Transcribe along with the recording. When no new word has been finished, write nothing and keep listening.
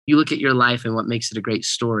You look at your life and what makes it a great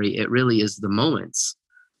story, it really is the moments.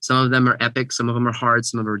 Some of them are epic, some of them are hard,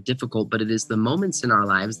 some of them are difficult, but it is the moments in our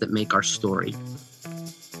lives that make our story.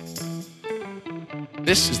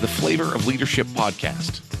 This is the Flavor of Leadership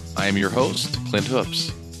podcast. I am your host, Clint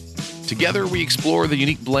Hoops. Together, we explore the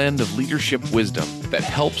unique blend of leadership wisdom that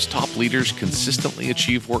helps top leaders consistently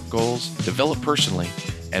achieve work goals, develop personally,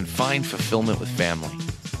 and find fulfillment with family.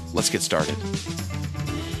 Let's get started.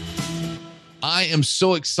 I am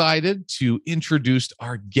so excited to introduce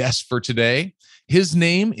our guest for today. His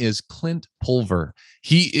name is Clint Pulver.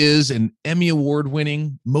 He is an Emmy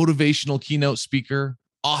Award-winning motivational keynote speaker,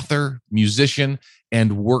 author, musician,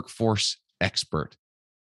 and workforce expert.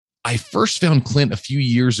 I first found Clint a few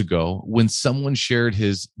years ago when someone shared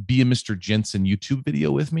his Be a Mr. Jensen YouTube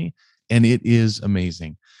video with me, and it is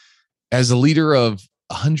amazing. As a leader of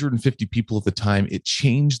 150 people at the time, it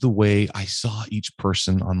changed the way I saw each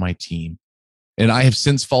person on my team. And I have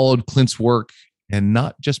since followed Clint's work, and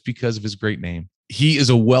not just because of his great name. He is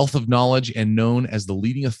a wealth of knowledge and known as the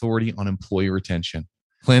leading authority on employee retention.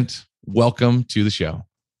 Clint, welcome to the show.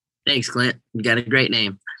 Thanks, Clint. You got a great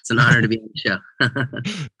name. It's an honor to be on the show.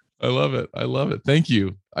 I love it. I love it. Thank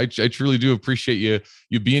you. I truly do appreciate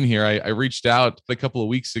you being here. I reached out a couple of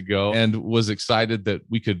weeks ago and was excited that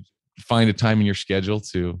we could find a time in your schedule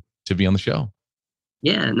to be on the show.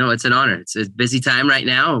 Yeah, no, it's an honor. It's a busy time right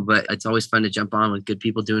now, but it's always fun to jump on with good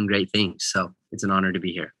people doing great things. So it's an honor to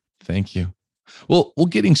be here. Thank you. Well,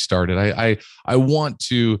 getting started, I want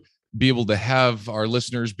to be able to have our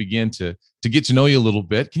listeners begin to get to know you a little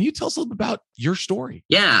bit. Can you tell us a little bit about your story?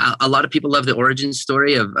 Yeah, a lot of people love the origin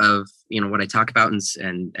story of what I talk about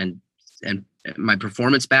and my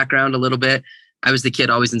performance background a little bit. I was the kid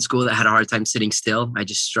always in school that had a hard time sitting still. I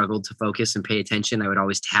just struggled to focus and pay attention. I would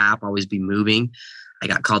always tap, always be moving. I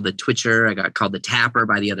got called the twitcher. I got called the tapper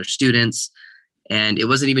by the other students. And it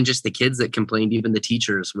wasn't even just the kids that complained. Even the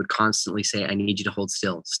teachers would constantly say, I need you to hold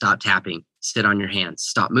still, stop tapping, sit on your hands,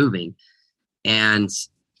 stop moving. And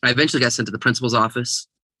I eventually got sent to the principal's office.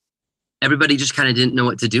 Everybody just kind of didn't know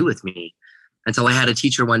what to do with me until I had a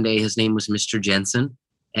teacher one day. His name was Mr. Jensen.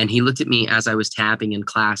 And he looked at me as I was tapping in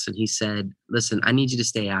class and he said, listen, I need you to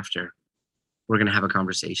stay after. We're going to have a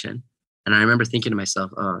conversation. And I remember thinking to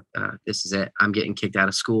myself, this is it. I'm getting kicked out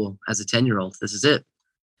of school as a 10-year-old. This is it.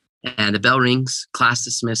 And the bell rings, class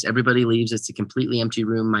dismissed, everybody leaves. It's a completely empty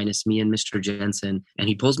room minus me and Mr. Jensen. And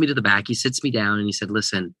he pulls me to the back. He sits me down and he said,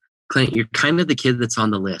 listen, Clint, you're kind of the kid that's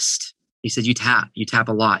on the list. He said, you tap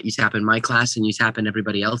a lot. You tap in my class and you tap in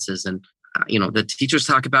everybody else's. And, the teachers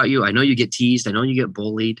talk about you. I know you get teased. I know you get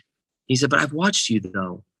bullied. He said, but I've watched you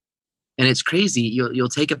though. And it's crazy. You'll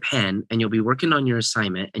take a pen and you'll be working on your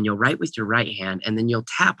assignment and you'll write with your right hand and then you'll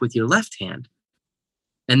tap with your left hand.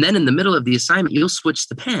 And then in the middle of the assignment, you'll switch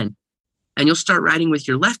the pen and you'll start writing with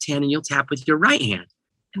your left hand and you'll tap with your right hand.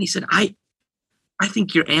 And he said, I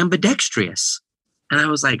think you're ambidextrous. And I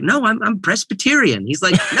was like, no, I'm Presbyterian. He's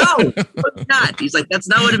like, no, it's not. He's like, that's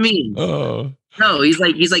not what it means. Oh. No, he's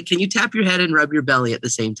like, can you tap your head and rub your belly at the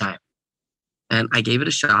same time? And I gave it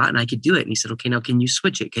a shot and I could do it. And he said, okay, now can you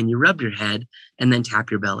switch it? Can you rub your head and then tap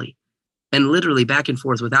your belly? And literally back and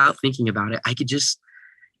forth without thinking about it, I could just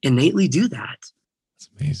innately do that. That's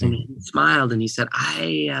amazing. And he smiled and he said,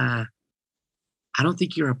 I don't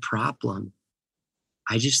think you're a problem.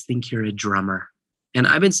 I just think you're a drummer. And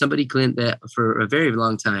I've been somebody, Clint, that for a very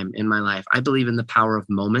long time in my life, I believe in the power of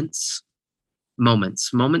moments.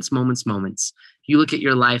 You look at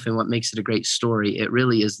your life and what makes it a great story, it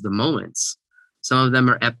really is the moments. Some of them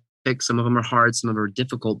are epic, some of them are hard, some of them are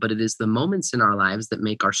difficult, but it is the moments in our lives that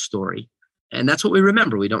make our story. And that's what we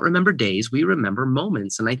remember. We don't remember days, we remember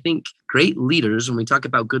moments. And I think great leaders, when we talk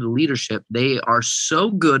about good leadership, they are so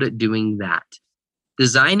good at doing that.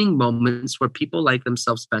 Designing moments where people like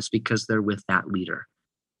themselves best because they're with that leader.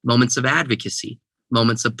 Moments of advocacy,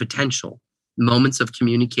 moments of potential, moments of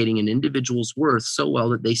communicating an individual's worth so well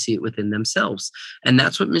that they see it within themselves. And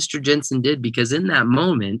that's what Mr. Jensen did, because in that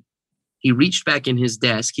moment, he reached back in his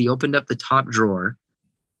desk, he opened up the top drawer,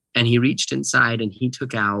 and he reached inside and he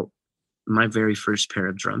took out my very first pair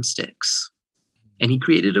of drumsticks. And he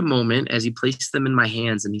created a moment as he placed them in my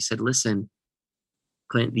hands and he said, listen,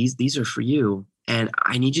 Clint, these are for you. And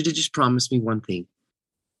I need you to just promise me one thing.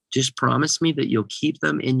 Just promise me that you'll keep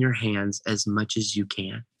them in your hands as much as you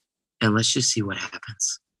can. And let's just see what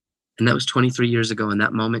happens. And that was 23 years ago. And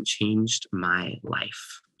that moment changed my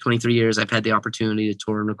life. 23 years, I've had the opportunity to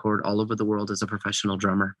tour and record all over the world as a professional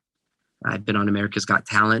drummer. I've been on America's Got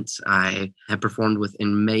Talent. I have performed with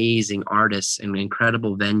amazing artists in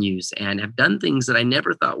incredible venues and have done things that I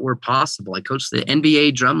never thought were possible. I coached the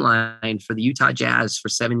NBA drumline for the Utah Jazz for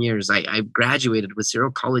 7 years. I graduated with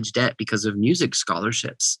zero college debt because of music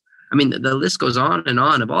scholarships. I mean, the list goes on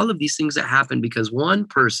of all of these things that happened because one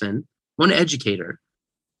person, one educator,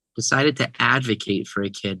 decided to advocate for a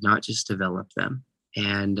kid, not just develop them.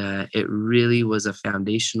 And it really was a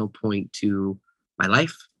foundational point to my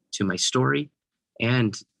life, to my story,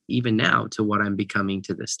 and even now to what I'm becoming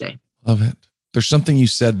to this day. Love it. There's something you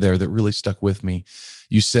said there that really stuck with me.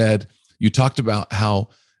 You talked about how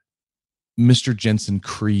Mr. Jensen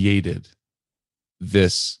created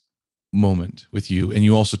this moment with you. And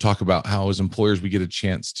you also talk about how as employers, we get a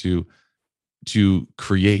chance to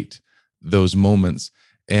create those moments,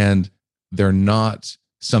 and they're not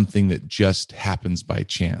something that just happens by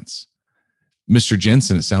chance. Mr.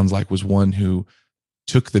 Jensen, it sounds like, was one who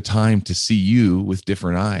took the time to see you with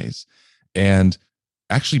different eyes and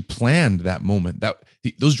actually planned that moment. That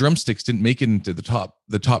those drumsticks didn't make it into the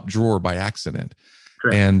top drawer by accident.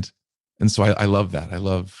 Correct. And so I love that. I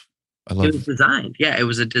love it was designed. Yeah, it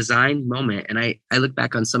was a designed moment. And I look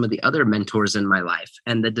back on some of the other mentors in my life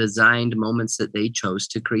and the designed moments that they chose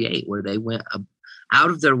to create, where they went out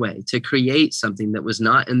of their way to create something that was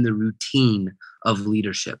not in the routine of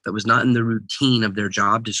leadership, that was not in the routine of their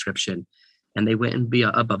job description. And they went and be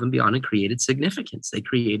above and beyond and created significance. They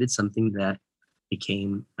created something that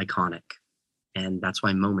became iconic. And that's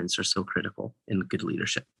why moments are so critical in good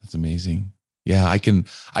leadership. That's amazing. Yeah, I can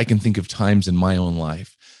think of times in my own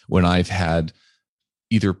life when I've had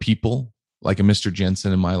either people like a Mr.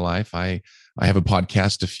 Jensen in my life. I have a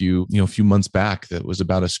podcast a few months back that was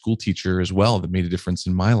about a school teacher as well that made a difference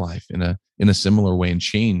in my life in a similar way and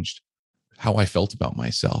changed how I felt about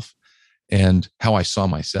myself and how I saw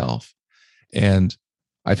myself. And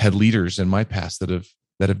I've had leaders in my past that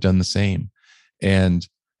have done the same. And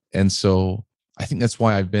so I think that's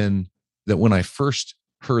why that when I first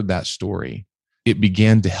heard that story, it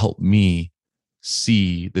began to help me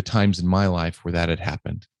see the times in my life where that had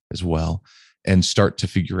happened as well and start to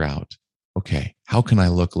figure out, okay, how can I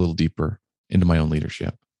look a little deeper into my own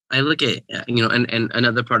leadership? I look at, and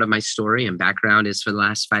another part of my story and background is for the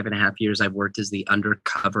last 5.5 years, I've worked as the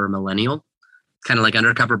undercover millennial, kind of like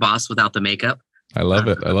undercover boss without the makeup. I love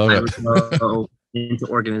it. I would go into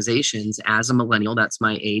organizations as a millennial. That's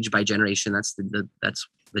my age by generation. That's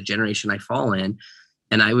the generation I fall in.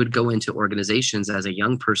 And I would go into organizations as a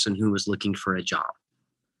young person who was looking for a job.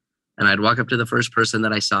 And I'd walk up to the first person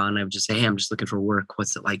that I saw and I would just say, hey, I'm just looking for work.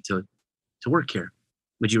 What's it like to work here?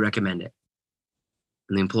 Would you recommend it?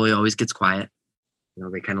 And the employee always gets quiet.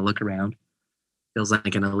 They kind of look around. Feels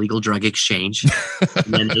like an illegal drug exchange.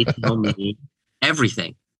 And then they tell me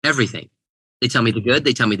everything. They tell me the good.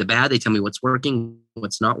 They tell me the bad. They tell me what's working,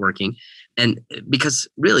 what's not working. And because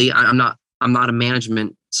really, I'm not a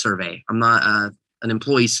management survey. I'm not an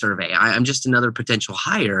employee survey. I'm just another potential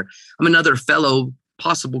hire. I'm another fellow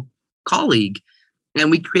possible colleague.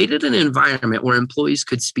 And we created an environment where employees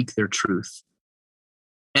could speak their truth.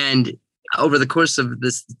 And over the course of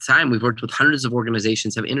this time, we've worked with hundreds of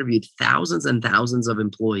organizations, have interviewed thousands and thousands of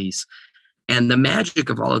employees. And the magic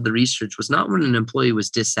of all of the research was not when an employee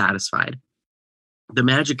was dissatisfied. The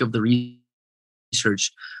magic of the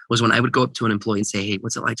research was when I would go up to an employee and say, hey,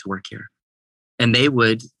 what's it like to work here? And they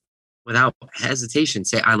would, without hesitation,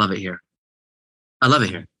 say, I love it here. I love it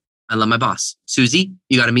here. I love my boss. Susie,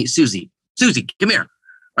 you got to meet Susie. Susie, come here.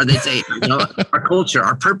 Or they'd say, our culture,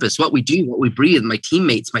 our purpose, what we do, what we breathe, my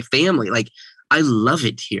teammates, my family. Like, I love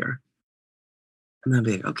it here. And I'd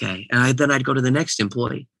be like, okay. And then I'd go to the next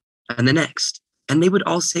employee and the next. And they would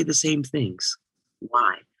all say the same things.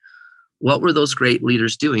 Why? What were those great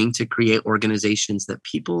leaders doing to create organizations that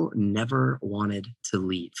people never wanted to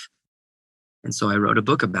leave? And so I wrote a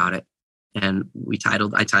book about it. And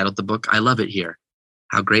I titled the book, I Love It Here.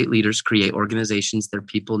 How great leaders create organizations their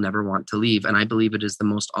people never want to leave. And I believe it is the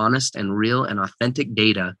most honest and real and authentic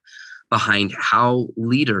data behind how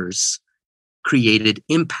leaders created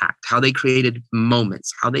impact, how they created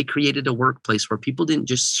moments, how they created a workplace where people didn't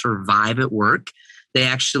just survive at work, they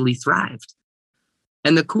actually thrived.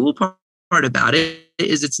 And the cool part about it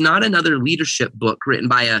is it's not another leadership book written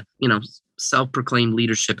by a, self-proclaimed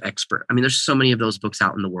leadership expert. I mean, there's so many of those books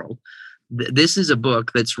out in the world. This is a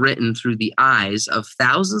book that's written through the eyes of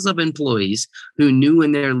thousands of employees who knew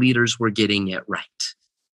when their leaders were getting it right.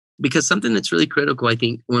 Because something that's really critical, I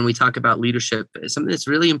think, when we talk about leadership, is something that's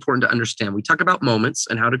really important to understand. We talk about moments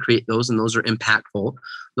and how to create those, and those are impactful.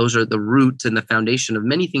 Those are the root and the foundation of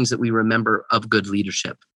many things that we remember of good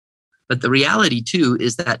leadership. But the reality too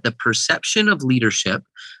is that the perception of leadership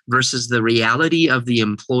versus the reality of the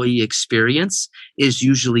employee experience is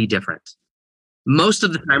usually different. Most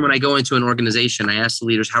of the time when I go into an organization, I ask the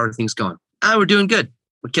leaders, how are things going? Oh, we're doing good.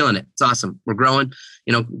 We're killing it. It's awesome. We're growing.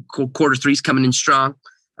 Quarter three's coming in strong.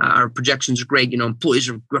 Our projections are great. Employees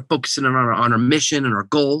are focusing on our mission and our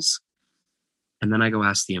goals. And then I go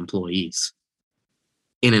ask the employees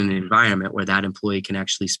in an environment where that employee can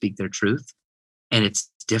actually speak their truth. And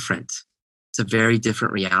it's different. It's a very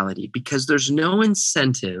different reality because there's no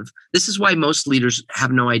incentive. This is why most leaders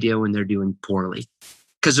have no idea when they're doing poorly,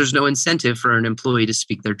 because there's no incentive for an employee to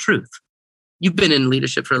speak their truth. You've been in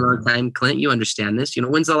leadership for a long time, Clint. You understand this.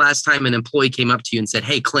 When's the last time an employee came up to you and said,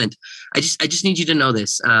 "Hey, Clint, I just need you to know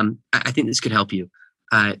this. I think this could help you.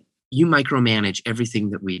 You micromanage everything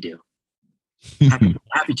that we do.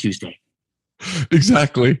 Happy Tuesday."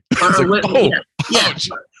 Exactly.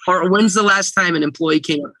 Or when's the last time an employee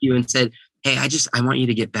came up to you and said, "Hey, I want you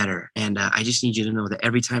to get better, and I just need you to know that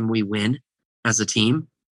every time we win as a team,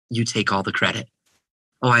 you take all the credit.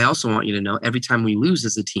 Oh, I also want you to know every time we lose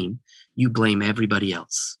as a team, you blame everybody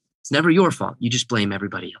else. It's never your fault. You just blame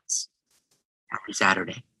everybody else. Happy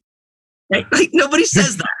Saturday." Right? Like nobody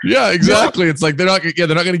says that. Yeah, exactly. It's like they're not going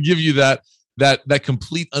to give you that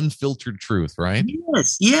complete unfiltered truth, right?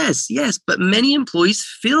 Yes. But many employees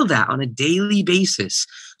feel that on a daily basis.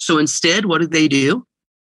 So instead, what do?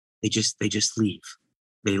 They just leave.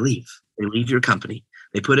 They leave your company.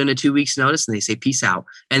 They put in a 2 weeks notice and they say, "Peace out."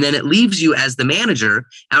 And then it leaves you as the manager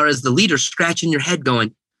or as the leader scratching your head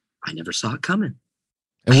going, "I never saw it coming."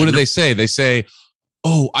 And what do they say? They say,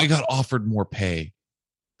 "Oh, I got offered more pay."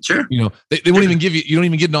 Sure. They won't even give you don't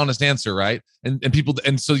even get an honest answer, right?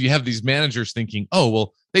 And so you have these managers thinking, "Oh,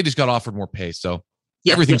 well, they just got offered more pay. So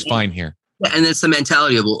everything's fine here." Yeah, and it's the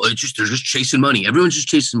mentality of, they're just chasing money. Everyone's just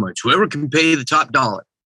chasing money. Whoever can pay the top dollar.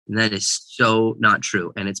 And that is so not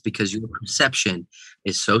true. And it's because your perception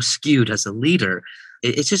is so skewed as a leader.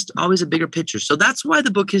 It's just always a bigger picture. So that's why the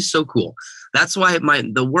book is so cool. That's why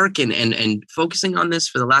the work and focusing on this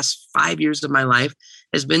for the last 5 years of my life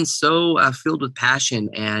has been so filled with passion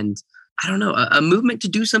and, I don't know, a movement to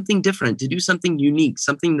do something different, to do something unique,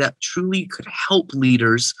 something that truly could help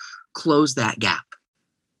leaders close that gap.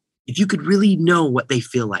 If you could really know what they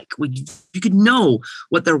feel like, if you could know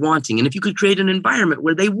what they're wanting, and if you could create an environment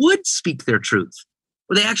where they would speak their truth,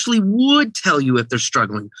 where they actually would tell you if they're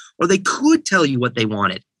struggling, or they could tell you what they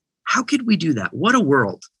wanted. How could we do that? What a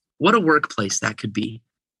world, what a workplace that could be.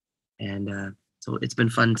 And so it's been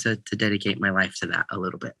fun to dedicate my life to that a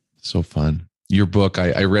little bit. So fun. Your book,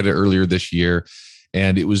 I read it earlier this year,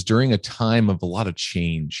 and it was during a time of a lot of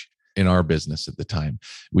change in our business at the time.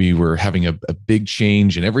 We were having a big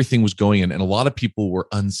change and everything was going in, and a lot of people were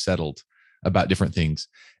unsettled about different things.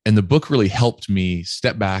 And the book really helped me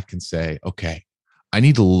step back and say, okay, I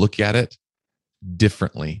need to look at it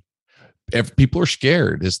differently. People are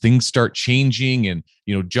scared as things start changing and,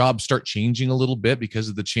 jobs start changing a little bit because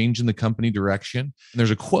of the change in the company direction. And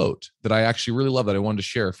there's a quote that I actually really love that I wanted to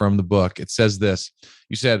share from the book. It says this.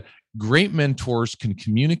 You said, "Great mentors can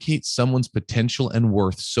communicate someone's potential and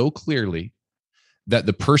worth so clearly that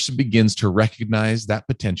the person begins to recognize that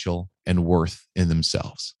potential and worth in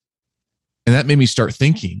themselves." And that made me start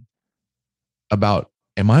thinking about,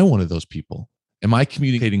 am I one of those people? Am I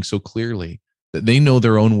communicating so clearly that they know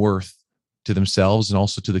their own worth to themselves and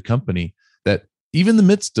also to the company, that even in the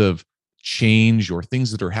midst of change or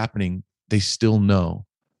things that are happening, they still know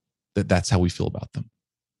that that's how we feel about them?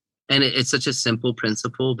 And it's such a simple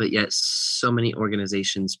principle, but yet so many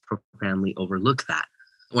organizations profoundly overlook that.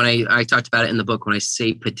 When I talked about it in the book, when I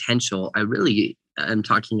say potential, I really am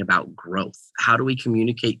talking about growth. How do we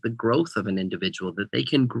communicate the growth of an individual, that they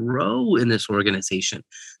can grow in this organization,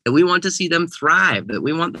 that we want to see them thrive, that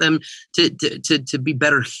we want them to be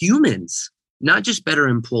better humans, not just better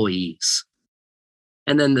employees.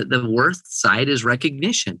 And then the worth side is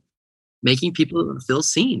recognition. Making people feel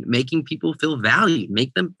seen, making people feel valued,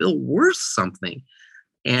 make them feel worth something.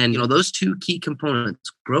 And, those two key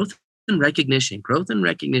components, growth and recognition,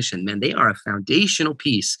 man, they are a foundational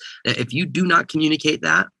piece. If you do not communicate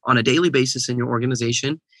that on a daily basis in your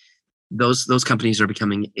organization, those companies are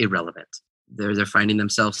becoming irrelevant. They're finding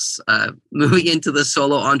themselves moving into the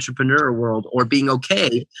solo entrepreneur world, or being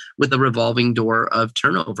okay with a revolving door of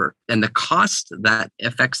turnover and the cost that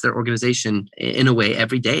affects their organization in a way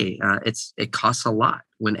every day. It costs a lot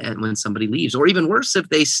when somebody leaves, or even worse, if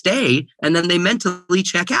they stay and then they mentally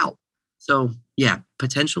check out. So yeah,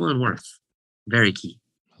 potential and worth, very key.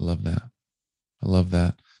 I love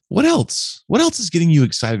that. What else is getting you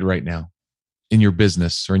excited right now in your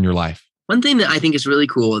business or in your life? One thing that I think is really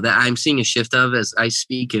cool that I'm seeing a shift of as I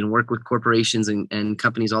speak and work with corporations and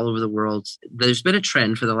companies all over the world, there's been a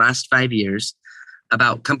trend for the last 5 years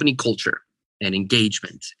about company culture and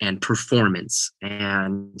engagement and performance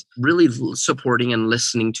and really supporting and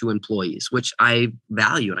listening to employees, which I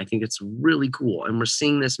value. And I think it's really cool. And we're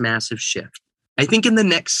seeing this massive shift. I think in the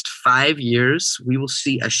next 5 years, we will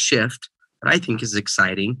see a shift that I think is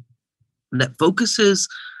exciting that focuses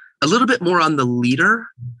a little bit more on the leader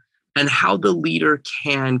and how the leader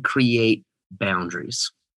can create boundaries.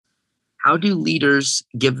 How do leaders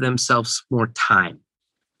give themselves more time?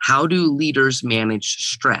 How do leaders manage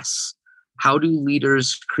stress? How do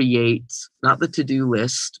leaders create not the to-do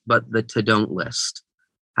list, but the to-don't list?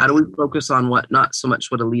 How do we focus on not so much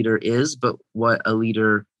what a leader is, but what a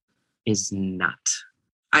leader is not?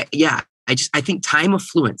 I think time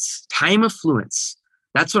affluence.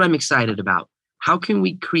 That's what I'm excited about. How can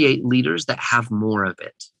we create leaders that have more of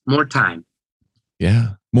it, more time?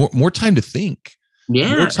 Yeah. More time to think.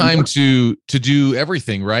 Yeah. More time to do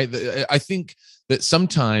everything, right? I think that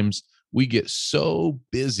sometimes we get so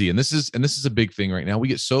busy, and this is a big thing right now. We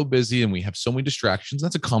get so busy and we have so many distractions.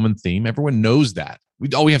 That's a common theme. Everyone knows that.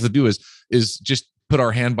 All we have to do is just put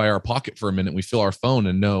our hand by our pocket for a minute. We feel our phone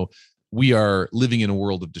and know we are living in a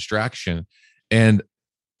world of distraction. And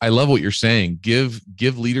I love what you're saying. Give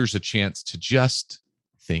leaders a chance to just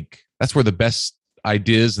think. That's where the best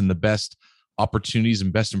ideas and the best opportunities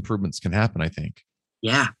and best improvements can happen, I think.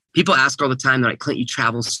 Yeah. People ask all the time, they're like, Clint, you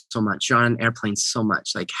travel so much. You're on an airplane so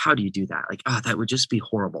much. Like, how do you do that? Like, that would just be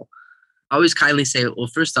horrible. I always kindly say, well,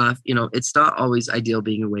 first off, it's not always ideal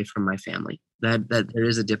being away from my family. That there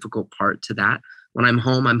is a difficult part to that. When I'm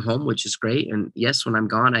home, which is great. And yes, when I'm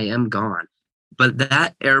gone, I am gone. But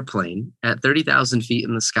that airplane at 30,000 feet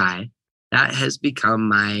in the sky, that has become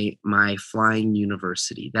my flying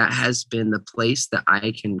university. That has been the place that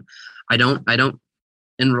I don't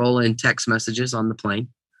enroll in text messages on the plane.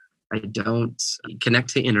 I don't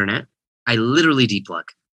connect to internet. I literally deplug.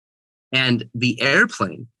 And the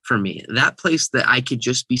airplane for me, that place that I could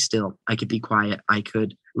just be still, I could be quiet, I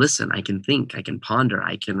could listen, I can think, I can ponder,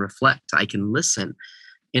 I can reflect, I can listen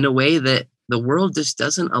in a way that the world just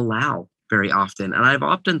doesn't allow very often. And I've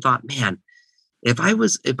often thought, man, if I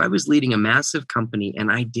was leading a massive company and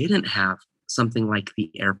I didn't have something like the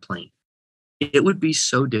airplane, it would be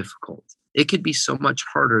so difficult. It could be so much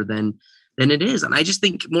harder than it is. And I just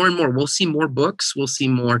think more and more, we'll see more books, we'll see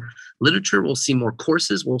more literature, we'll see more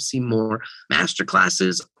courses, we'll see more master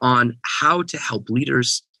classes on how to help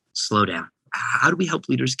leaders slow down. How do we help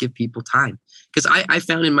leaders give people time? Because I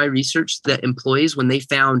found in my research that employees, when they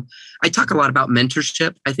I talk a lot about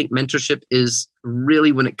mentorship. I think mentorship is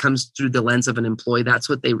really, when it comes through the lens of an employee, that's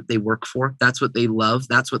what they work for. That's what they love.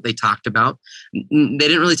 That's what they talked about. They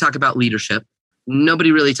didn't really talk about leadership.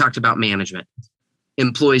 Nobody really talked about management.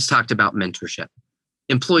 Employees talked about mentorship.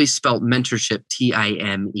 Employees spelled mentorship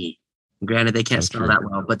Time. Granted, they can't spell that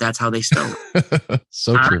well, but that's how they spell it.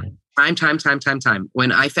 So true. Time.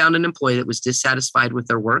 When I found an employee that was dissatisfied with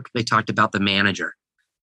their work, they talked about the manager.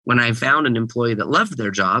 When I found an employee that loved their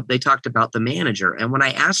job, they talked about the manager. And when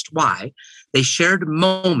I asked why, they shared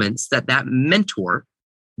moments that mentor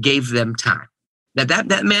gave them time.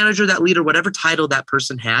 That manager, that leader, whatever title that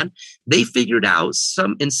person had, they figured out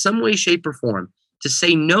in some way, shape, or form to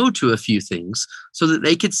say no to a few things so that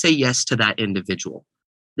they could say yes to that individual.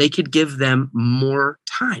 They could give them more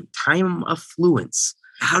time affluence.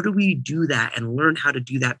 How do we do that and learn how to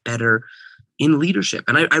do that better in leadership?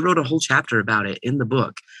 And I wrote a whole chapter about it in the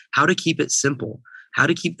book, how to keep it simple, how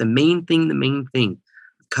to keep the main thing.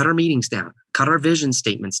 Cut our meetings down, cut our vision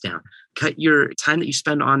statements down, cut your time that you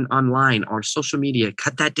spend online or social media,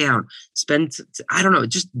 cut that down,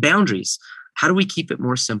 just boundaries. How do we keep it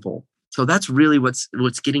more simple? So that's really what's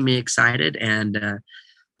getting me excited. And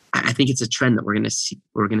I think it's a trend that we're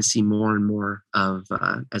going to see more and more of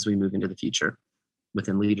as we move into the future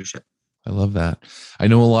within leadership. I love that. I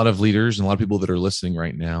know a lot of leaders and a lot of people that are listening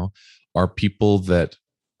right now are people that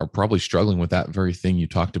are probably struggling with that very thing you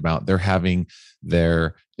talked about. They're having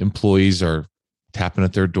their employees are tapping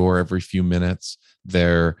at their door every few minutes.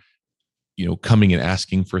 They're, coming and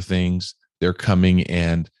asking for things. They're coming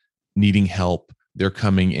and needing help. They're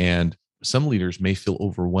coming, and some leaders may feel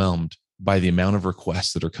overwhelmed by the amount of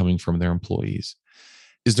requests that are coming from their employees.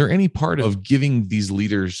 Is there any part of giving these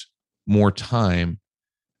leaders more time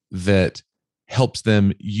that helps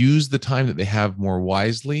them use the time that they have more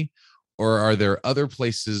wisely? Or are there other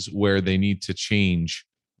places where they need to change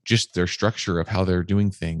just their structure of how they're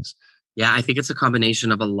doing things Yeah, I think it's a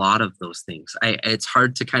combination of a lot of those things. It's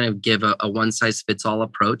hard to kind of give a one size fits all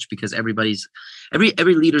approach because every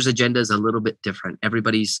leader's agenda is a little bit different.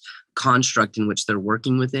 Everybody's construct in which they're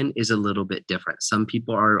working within is a little bit different. Some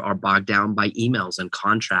people are bogged down by emails and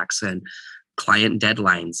contracts and client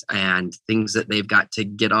deadlines and things that they've got to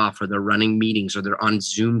get off, or they're running meetings, or they're on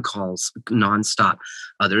Zoom calls nonstop.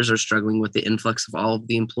 Others are struggling with the influx of all of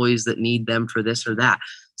the employees that need them for this or that.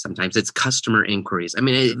 Sometimes it's customer inquiries. I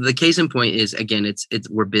mean, the case in point is, again, it's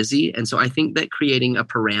we're busy. And so I think that creating a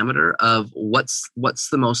parameter of what's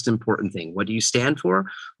the most important thing? What do you stand for?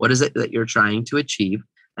 What is it that you're trying to achieve?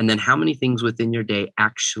 And then how many things within your day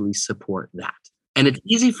actually support that? And it's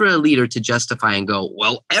easy for a leader to justify and go,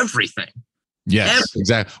 well, everything. Yes,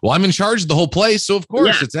 exactly. Well, I'm in charge of the whole place, so of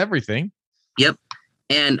course it's everything. Yep.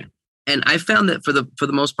 And I found that for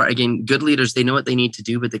the most part, again, good leaders, they know what they need to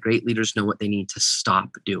do, but the great leaders know what they need to stop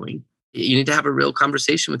doing. You need to have a real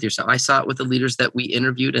conversation with yourself. I saw it with the leaders that we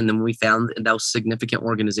interviewed, and then we found in those significant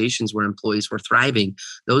organizations where employees were thriving,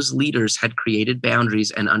 those leaders had created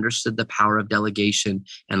boundaries and understood the power of delegation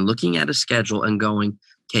and looking at a schedule and going,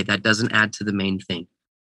 okay, that doesn't add to the main thing,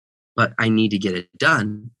 but I need to get it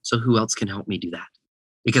done. So who else can help me do that?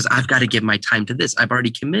 Because I've got to give my time to this. I've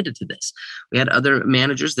already committed to this. We had other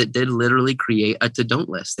managers that did literally create a to-don't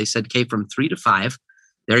list. They said, okay, from 3 to 5,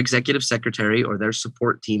 their executive secretary or their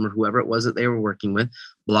support team or whoever it was that they were working with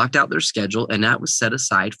blocked out their schedule, and that was set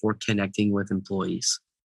aside for connecting with employees.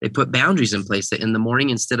 They put boundaries in place that in the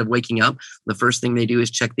morning, instead of waking up, the first thing they do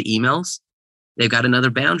is check the emails. They've got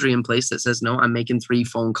another boundary in place that says, no, I'm making 3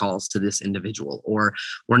 phone calls to this individual, or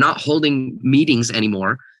we're not holding meetings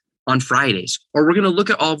anymore on Fridays, or we're going to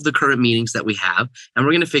look at all of the current meetings that we have, and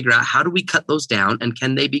we're going to figure out how do we cut those down, and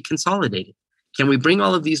can they be consolidated? Can we bring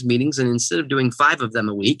all of these meetings, and instead of doing 5 of them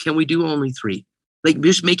a week, can we do only 3? Like,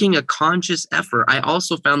 just making a conscious effort. I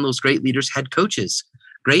also found those great leaders had coaches.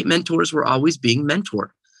 Great mentors were always being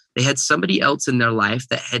mentored. They had somebody else in their life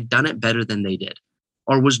that had done it better than they did,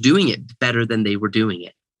 or was doing it better than they were doing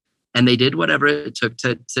it. And they did whatever it took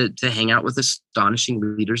to hang out with astonishing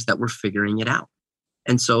leaders that were figuring it out.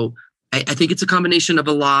 And so I think it's a combination of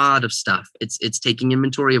a lot of stuff. It's taking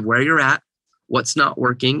inventory of where you're at, what's not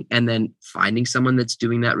working, and then finding someone that's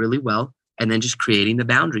doing that really well, and then just creating the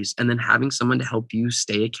boundaries, and then having someone to help you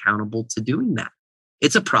stay accountable to doing that.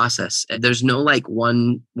 It's a process. There's no like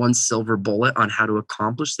one silver bullet on how to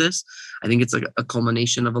accomplish this. I think it's like a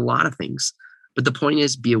culmination of a lot of things. But the point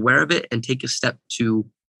is, be aware of it and take a step to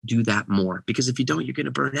do that more. Because if you don't, you're going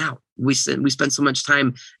to burn out. We spend so much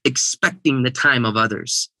time expecting the time of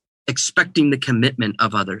others, expecting the commitment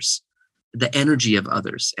of others, the energy of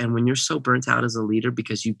others. And when you're so burnt out as a leader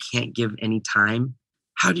because you can't give any time,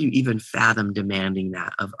 how do you even fathom demanding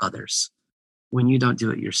that of others when you don't do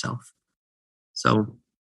it yourself? So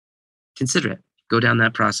consider it. Go down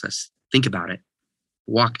that process. Think about it.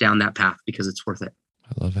 Walk down that path because it's worth it.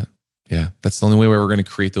 I love it. Yeah, that's the only way we're going to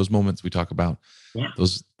create those moments we talk about. Yeah.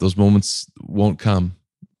 Those moments won't come,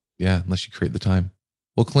 unless you create the time.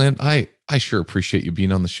 Well, Clint, I sure appreciate you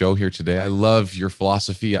being on the show here today. I love your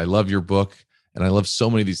philosophy. I love your book, and I love so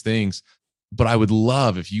many of these things. But I would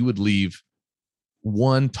love if you would leave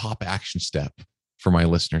one top action step for my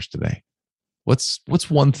listeners today. What's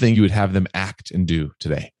one thing you would have them act and do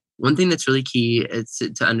today? One thing that's really key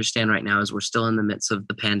to understand right now is we're still in the midst of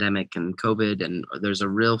the pandemic and COVID, and there's a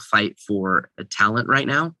real fight for talent right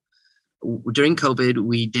now. During COVID,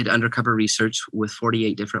 we did undercover research with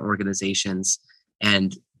 48 different organizations,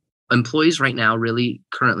 and employees right now really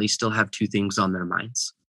currently still have 2 things on their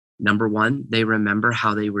minds. Number one, they remember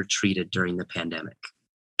how they were treated during the pandemic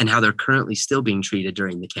and how they're currently still being treated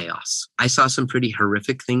during the chaos. I saw some pretty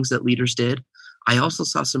horrific things that leaders did. I also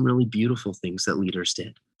saw some really beautiful things that leaders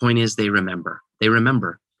did. Point is, they remember. They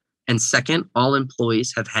remember. And second, all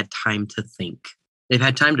employees have had time to think. They've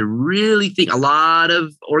had time to really think. A lot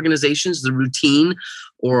of organizations, the routine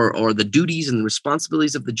or the duties and the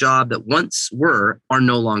responsibilities of the job that once were are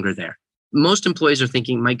no longer there. Most employees are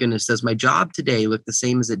thinking, my goodness, does my job today look the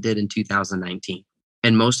same as it did in 2019?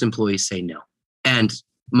 And most employees say no. And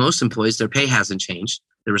most employees, their pay hasn't changed.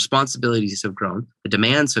 The responsibilities have grown. The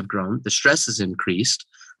demands have grown. The stress has increased.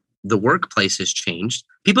 The workplace has changed.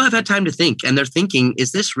 People have had time to think, and they're thinking,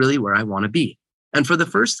 is this really where I want to be? And for the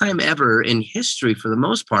first time ever in history, for the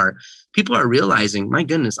most part, people are realizing, my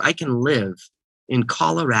goodness, I can live in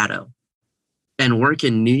Colorado and work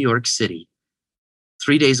in New York City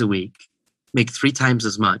 3 days a week, make 3 times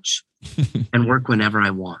as much, and work whenever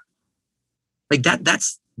I want. Like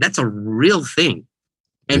that's a real thing.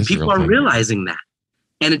 And people are realizing that.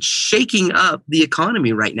 And it's shaking up the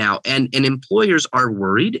economy right now. And employers are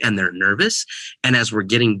worried and they're nervous. And as we're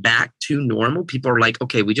getting back to normal, people are like,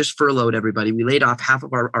 okay, we just furloughed everybody. We laid off half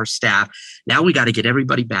of our staff. Now we got to get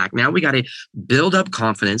everybody back. Now we got to build up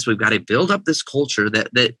confidence. We've got to build up this culture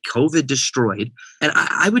that COVID destroyed. And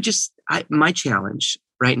my challenge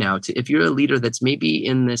right now, if you're a leader that's maybe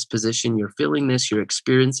in this position, you're feeling this, you're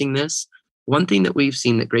experiencing this, one thing that we've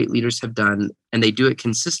seen that great leaders have done, and they do it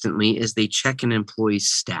consistently, is they check an employee's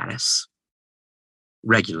status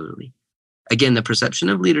regularly. Again, the perception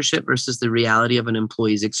of leadership versus the reality of an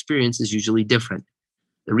employee's experience is usually different.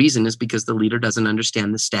 The reason is because the leader doesn't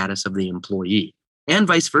understand the status of the employee, and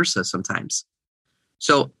vice versa sometimes.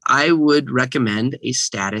 So I would recommend a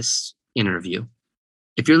status interview.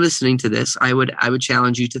 If you're listening to this, I would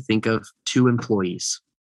challenge you to think of 2 employees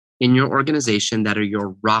in your organization that are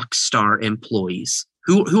your rock star employees.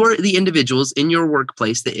 Who are the individuals in your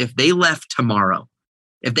workplace that if they left tomorrow,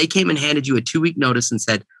 if they came and handed you a 2-week notice and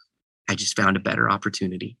said, I just found a better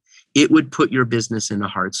opportunity, it would put your business in a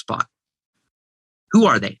hard spot. Who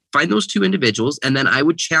are they? Find those 2 individuals. And then I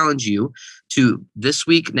would challenge you to this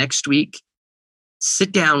week, next week,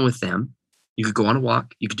 sit down with them. You could go on a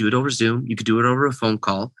walk. You could do it over Zoom. You could do it over a phone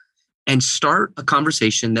call and start a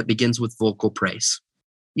conversation that begins with vocal praise.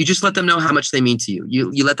 You just let them know how much they mean to you.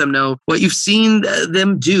 You let them know what you've seen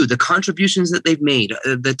them do, the contributions that they've made,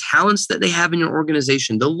 the talents that they have in your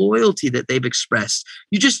organization, the loyalty that they've expressed.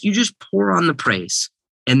 You just pour on the praise.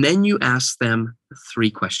 And then you ask them 3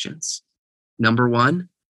 questions. Number 1,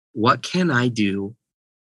 what can I do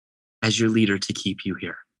as your leader to keep you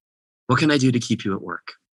here? What can I do to keep you at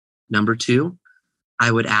work? Number 2,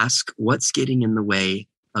 I would ask, what's getting in the way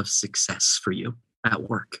of success for you at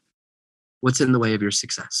work? What's in the way of your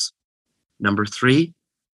success? Number 3,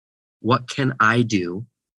 what can I do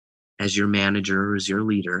as your manager or as your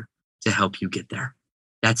leader to help you get there?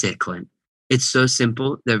 That's it, Clint. It's so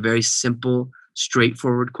simple. They're very simple,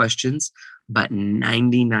 straightforward questions, but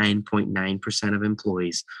 99.9% of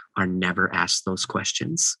employees are never asked those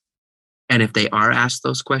questions. And if they are asked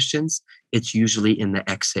those questions, it's usually in the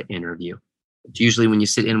exit interview. It's usually when you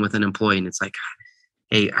sit in with an employee and it's like,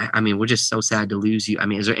 hey, I mean, we're just so sad to lose you. I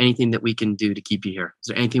mean, is there anything that we can do to keep you here? Is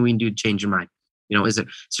there anything we can do to change your mind? You know, is there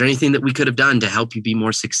anything that we could have done to help you be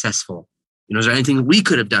more successful? You know, is there anything that we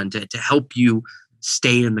could have done to help you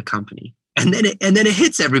stay in the company? And then it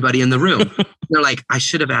hits everybody in the room. They're like, I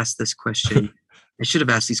should have asked this question. I should have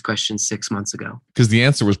asked these questions 6 months ago. Because the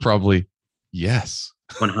answer was probably yes.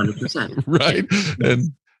 100%. Right.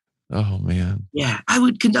 And oh man. Yeah. I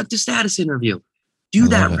would conduct a status interview. Do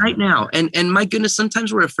that right now. And my goodness,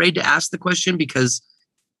 sometimes we're afraid to ask the question because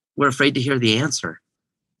we're afraid to hear the answer.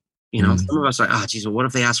 You know, some of us are like, oh, geez, well, what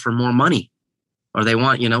if they ask for more money? Or they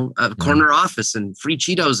want, a corner office and free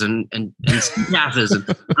Cheetos and cafes. And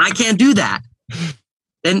I can't do that.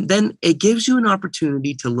 Then it gives you an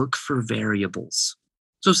opportunity to look for variables.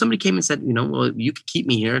 So if somebody came and said, well, you could keep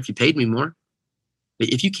me here if you paid me more. But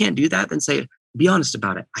if you can't do that, then say, be honest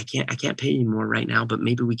about it. I can't pay you more right now, but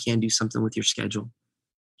maybe we can do something with your schedule.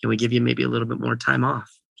 Can we give you maybe a little bit more time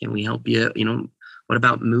off? Can we help you? What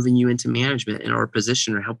about moving you into management in our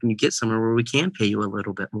position or helping you get somewhere where we can pay you a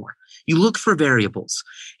little bit more? You look for variables.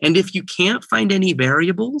 And if you can't find any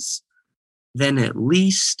variables, then at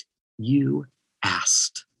least you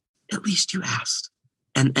asked. At least you asked.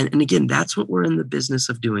 And again, that's what we're in the business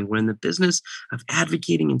of doing. We're in the business of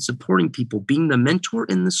advocating and supporting people, being the mentor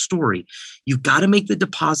in the story. You've got to make the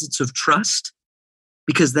deposits of trust,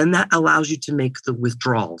 because then that allows you to make the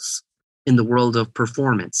withdrawals in the world of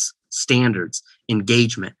performance, standards,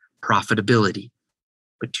 engagement, profitability.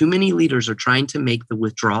 But too many leaders are trying to make the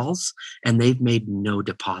withdrawals and they've made no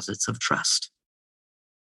deposits of trust.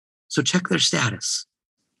 So check their status.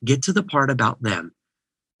 Get to the part about them.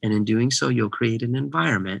 And in doing so, you'll create an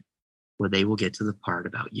environment where they will get to the part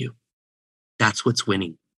about you. That's what's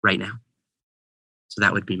winning right now. So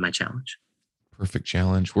that would be my challenge. Perfect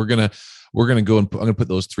challenge. We're gonna go and I'm gonna put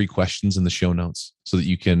those 3 questions in the show notes so that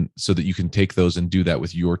you can take those and do that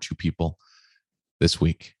with your 2 people this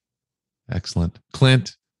week. Excellent.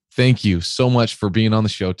 Clint, thank you so much for being on the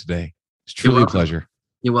show today. It's truly a pleasure.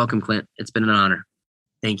 You're welcome, Clint. It's been an honor.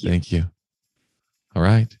 Thank you. Thank you. All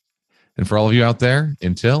right. And for all of you out there,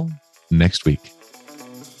 until next week.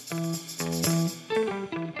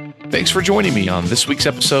 Thanks for joining me on this week's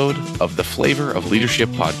episode of the Flavor of Leadership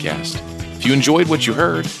podcast. If you enjoyed what you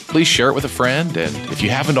heard, please share it with a friend. And if you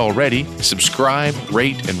haven't already, subscribe,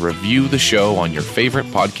 rate, and review the show on your favorite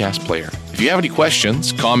podcast player. If you have any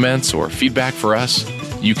questions, comments, or feedback for us,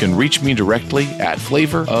 you can reach me directly at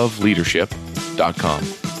flavorofleadership.com.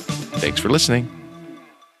 Thanks for listening.